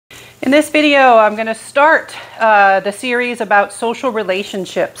In this video, I'm going to start the series about social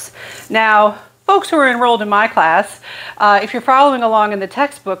relationships. Now, folks who are enrolled in my class, if you're following along in the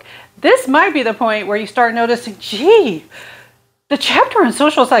textbook, this might be the point where you start noticing, gee, the chapter on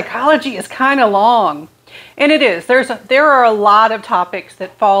social psychology is kind of long. And it is. There are a lot of topics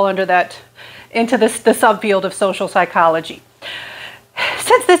that fall under into the subfield of social psychology.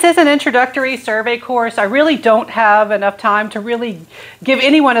 Since this is an introductory survey course, I really don't have enough time to really give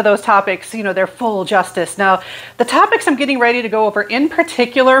any one of those topics, their full justice. Now, the topics I'm getting ready to go over in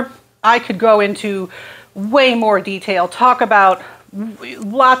particular, I could go into way more detail, talk about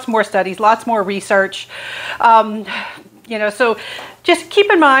lots more studies, lots more research. So just keep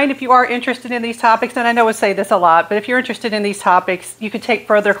in mind, if you are interested in these topics, and I know I say this a lot, but if you're interested in these topics, you could take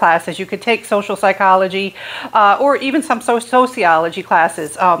further classes. You could take social psychology or even some sociology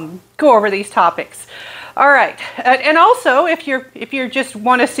classes. Go over these topics. All right. And also, if you just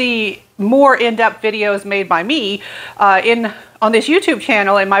want to see more in-depth videos made by me on this YouTube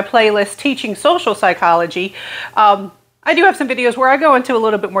channel in my playlist, Teaching Social Psychology, I do have some videos where I go into a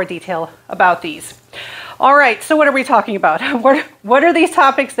little bit more detail about these. All right, so what are we talking about? What are these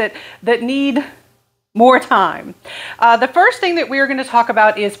topics that need more time? The first thing that we're going to talk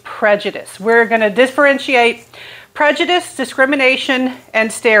about is prejudice. We're going to differentiate prejudice, discrimination,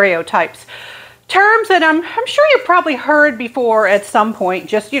 and stereotypes. Terms that I'm sure you've probably heard before at some point,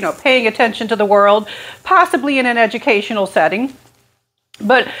 just, paying attention to the world, possibly in an educational setting.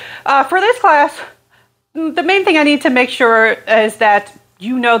 But for this class, the main thing I need to make sure is that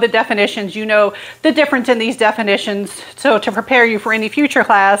you know the definitions, you know the difference in these definitions, so to prepare you for any future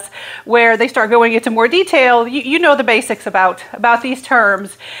class where they start going into more detail, you know the basics about these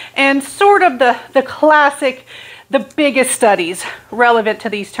terms and sort of the classic, the biggest studies relevant to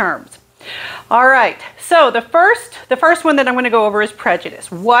these terms. All right, so the first one that I'm going to go over is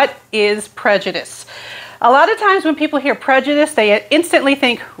prejudice. What is prejudice? A lot of times when people hear prejudice, they instantly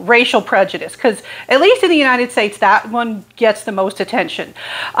think racial prejudice, because at least in the United States, that one gets the most attention.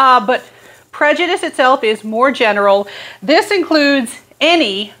 But prejudice itself is more general. This includes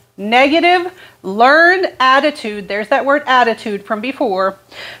any negative learned attitude, there's that word attitude from before,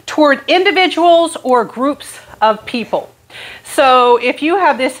 toward individuals or groups of people. So if you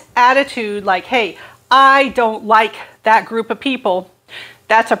have this attitude like, hey, I don't like that group of people,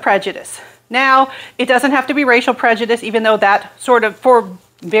 that's a prejudice. Now, it doesn't have to be racial prejudice, even though that sort of, for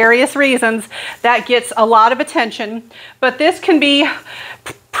various reasons, that gets a lot of attention. But this can be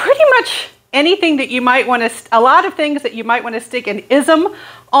pretty much anything that you might want to, a lot of things that you might want to stick an ism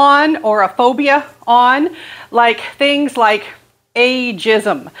on or a phobia on, like things like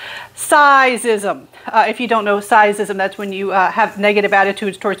ageism, sizeism. If you don't know sizeism, that's when you have negative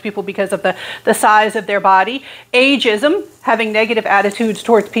attitudes towards people because of the size of their body. Ageism, having negative attitudes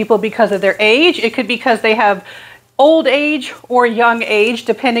towards people because of their age. It could be because they have old age or young age,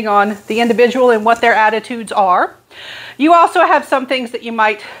 depending on the individual and what their attitudes are. You also have some things that you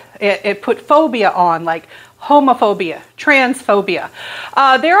might put phobia on, like homophobia, transphobia.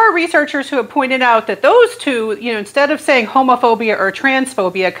 There are researchers who have pointed out that those two, instead of saying homophobia or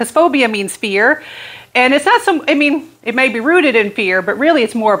transphobia, because phobia means fear, and it's not it may be rooted in fear, but really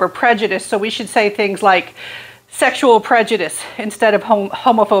it's more of a prejudice, so we should say things like sexual prejudice instead of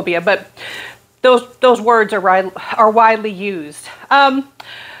homophobia, but those words are widely used.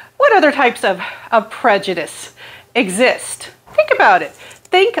 What other types of prejudice exist? Think about it.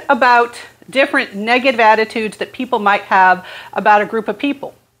 Think about different negative attitudes that people might have about a group of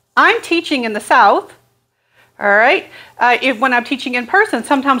people. I'm teaching in the South, all right? When I'm teaching in person,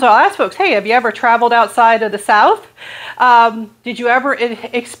 sometimes I'll ask folks, hey, have you ever traveled outside of the South? Did you ever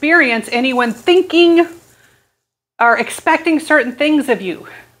experience anyone thinking or expecting certain things of you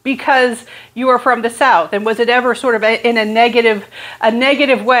because you are from the South? And was it ever sort of in a negative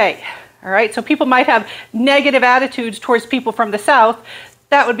way? All right, so people might have negative attitudes towards people from the South.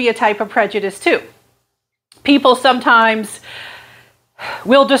 That would be a type of prejudice too. People sometimes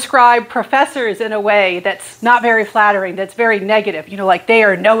will describe professors in a way that's not very flattering, that's very negative, like they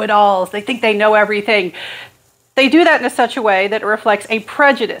are know-it-alls, they think they know everything. They do that in such a way that it reflects a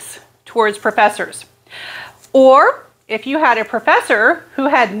prejudice towards professors. Or if you had a professor who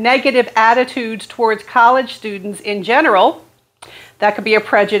had negative attitudes towards college students in general, that could be a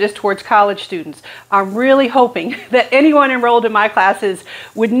prejudice towards college students. I'm really hoping that anyone enrolled in my classes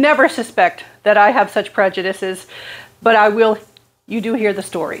would never suspect that I have such prejudices, but you do hear the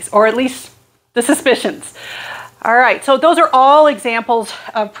stories, or at least the suspicions. All right, so those are all examples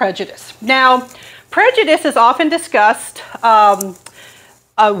of prejudice. Now, prejudice is often discussed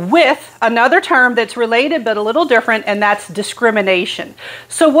with another term that's related but a little different, and that's discrimination.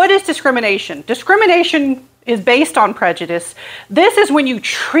 So what is discrimination? Discrimination is based on prejudice. This is when you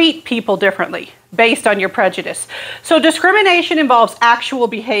treat people differently based on your prejudice. So discrimination involves actual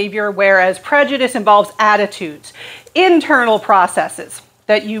behavior, whereas prejudice involves attitudes, internal processes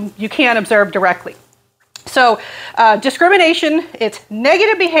that you can't observe directly. So discrimination, it's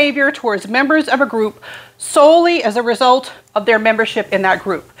negative behavior towards members of a group solely as a result of their membership in that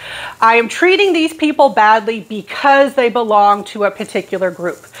group. I am treating these people badly because they belong to a particular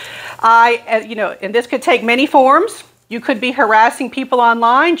group. And this could take many forms. You could be harassing people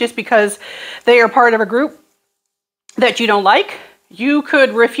online just because they are part of a group that you don't like. You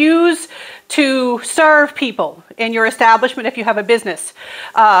could refuse to serve people in your establishment if you have a business,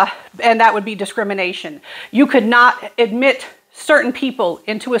 and that would be discrimination. You could not admit certain people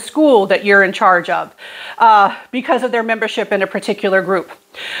into a school that you're in charge of because of their membership in a particular group.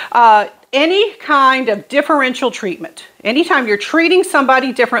 Any kind of differential treatment, anytime you're treating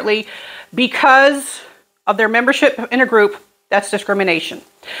somebody differently because of their membership in a group, that's discrimination.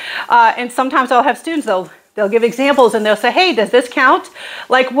 And sometimes I'll have students, they'll give examples and they'll say, hey, does this count?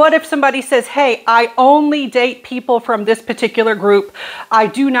 Like, what if somebody says, hey, I only date people from this particular group. I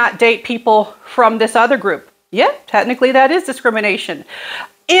do not date people from this other group. Yeah, technically that is discrimination.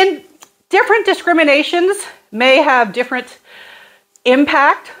 And different discriminations may have different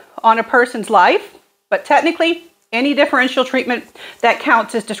impact on a person's life, but technically any differential treatment that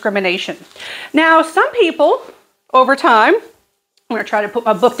counts as discrimination. Now, some people over time, I'm going to try to put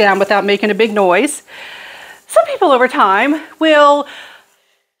my book down without making a big noise. Some people over time will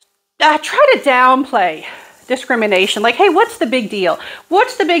try to downplay discrimination. Like, hey, what's the big deal?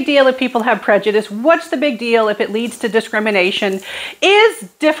 What's the big deal if people have prejudice? What's the big deal if it leads to discrimination? Is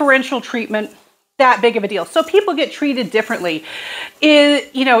differential treatment that big of a deal? So people get treated differently.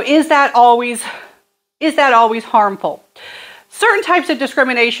 Is that always harmful? Certain types of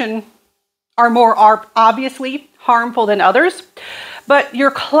discrimination are more obviously harmful than others. But your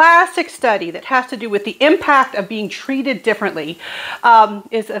classic study that has to do with the impact of being treated differently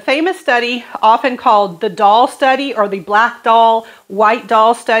is a famous study often called the doll study or the black doll, white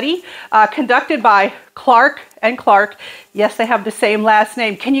doll study conducted by Clark and Clark. Yes, they have the same last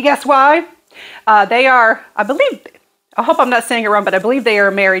name. Can you guess why? They are, I hope I'm not saying it wrong, but I believe they are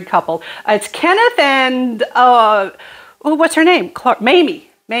a married couple. It's Kenneth and, what's her name? Mamie.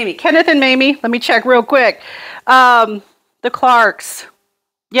 Kenneth and Mamie. Let me check real quick. The Clarks.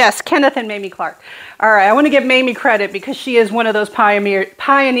 Yes, Kenneth and Mamie Clark. All right, I want to give Mamie credit because she is one of those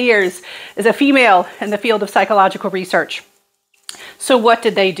pioneers as a female in the field of psychological research. So what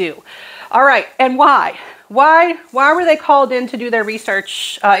did they do? All right, and why? Why were they called in to do their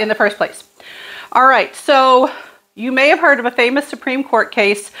research in the first place? All right, so you may have heard of a famous Supreme Court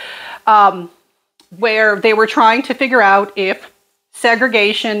case where they were trying to figure out if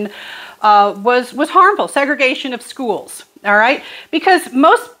segregation was harmful, segregation of schools. All right, because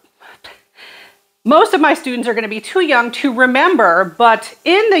most of my students are going to be too young to remember, but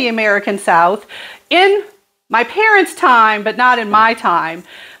in the American South, in my parents' time, but not in my time,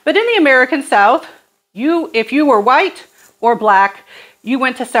 but in the American South, if you were white or black, you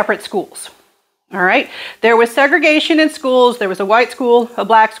went to separate schools. All right, there was segregation in schools. There was a white school, a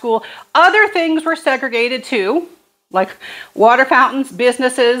black school. Other things were segregated too, like water fountains,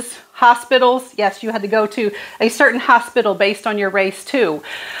 businesses, hospitals. Yes, you had to go to a certain hospital based on your race too.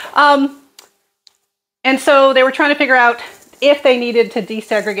 And so they were trying to figure out if they needed to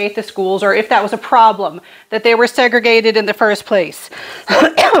desegregate the schools or if that was a problem that they were segregated in the first place.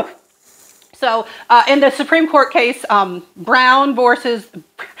 So in the Supreme Court case, Brown versus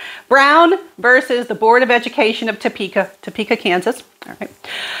the Board of Education of Topeka, Kansas.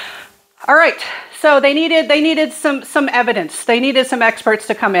 All right. So they needed some evidence. They needed some experts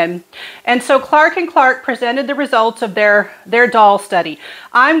to come in. And so Clark and Clark presented the results of their doll study.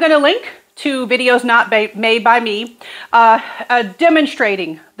 I'm going to link to videos not made by me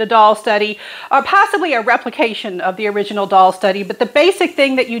demonstrating the doll study, or possibly a replication of the original doll study. But the basic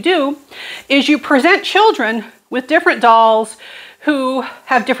thing that you do is you present children with different dolls who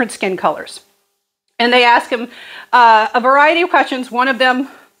have different skin colors. And they ask them a variety of questions. One of them,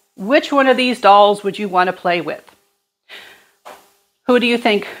 which one of these dolls would you want to play with? Who do you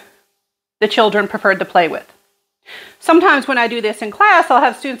think the children preferred to play with? Sometimes when I do this in class, I'll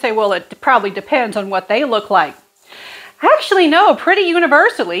have students say, well, it probably depends on what they look like. Actually, no, pretty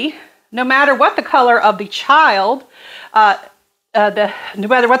universally, no matter what the color of the child, no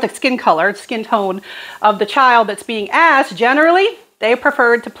matter what the skin tone of the child that's being asked, generally, They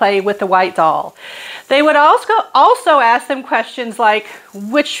preferred to play with the white doll. They would also ask them questions like,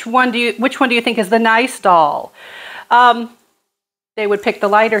 which one do you think is the nice doll? They would pick the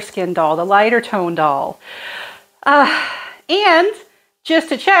lighter skin doll, the lighter tone doll. And just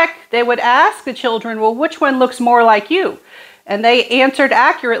to check, they would ask the children, well, which one looks more like you? And they answered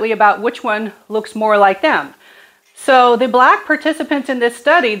accurately about which one looks more like them. So the Black participants in this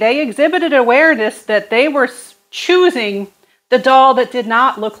study, they exhibited awareness that they were choosing the doll that did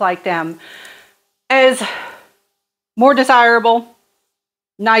not look like them as more desirable,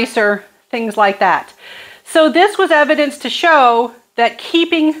 nicer, things like that. So this was evidence to show that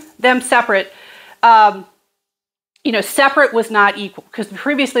keeping them separate, separate was not equal. Because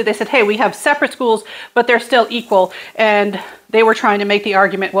previously they said, hey, we have separate schools, but they're still equal. And they were trying to make the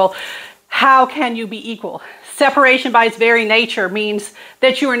argument, well, how can you be equal? Separation by its very nature means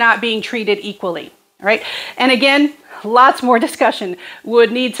that you are not being treated equally, right? And again, lots more discussion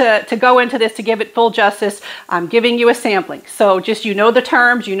would need to go into this to give it full justice. I'm giving you a sampling. So just, the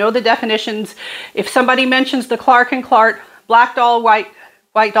terms, the definitions. If somebody mentions the Clark and Clark black doll, white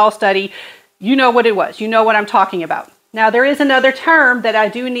doll study, you know what it was. You know what I'm talking about. Now, there is another term that I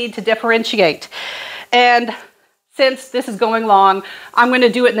do need to differentiate. And since this is going long, I'm going to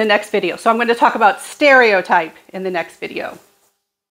do it in the next video. So I'm going to talk about stereotype in the next video.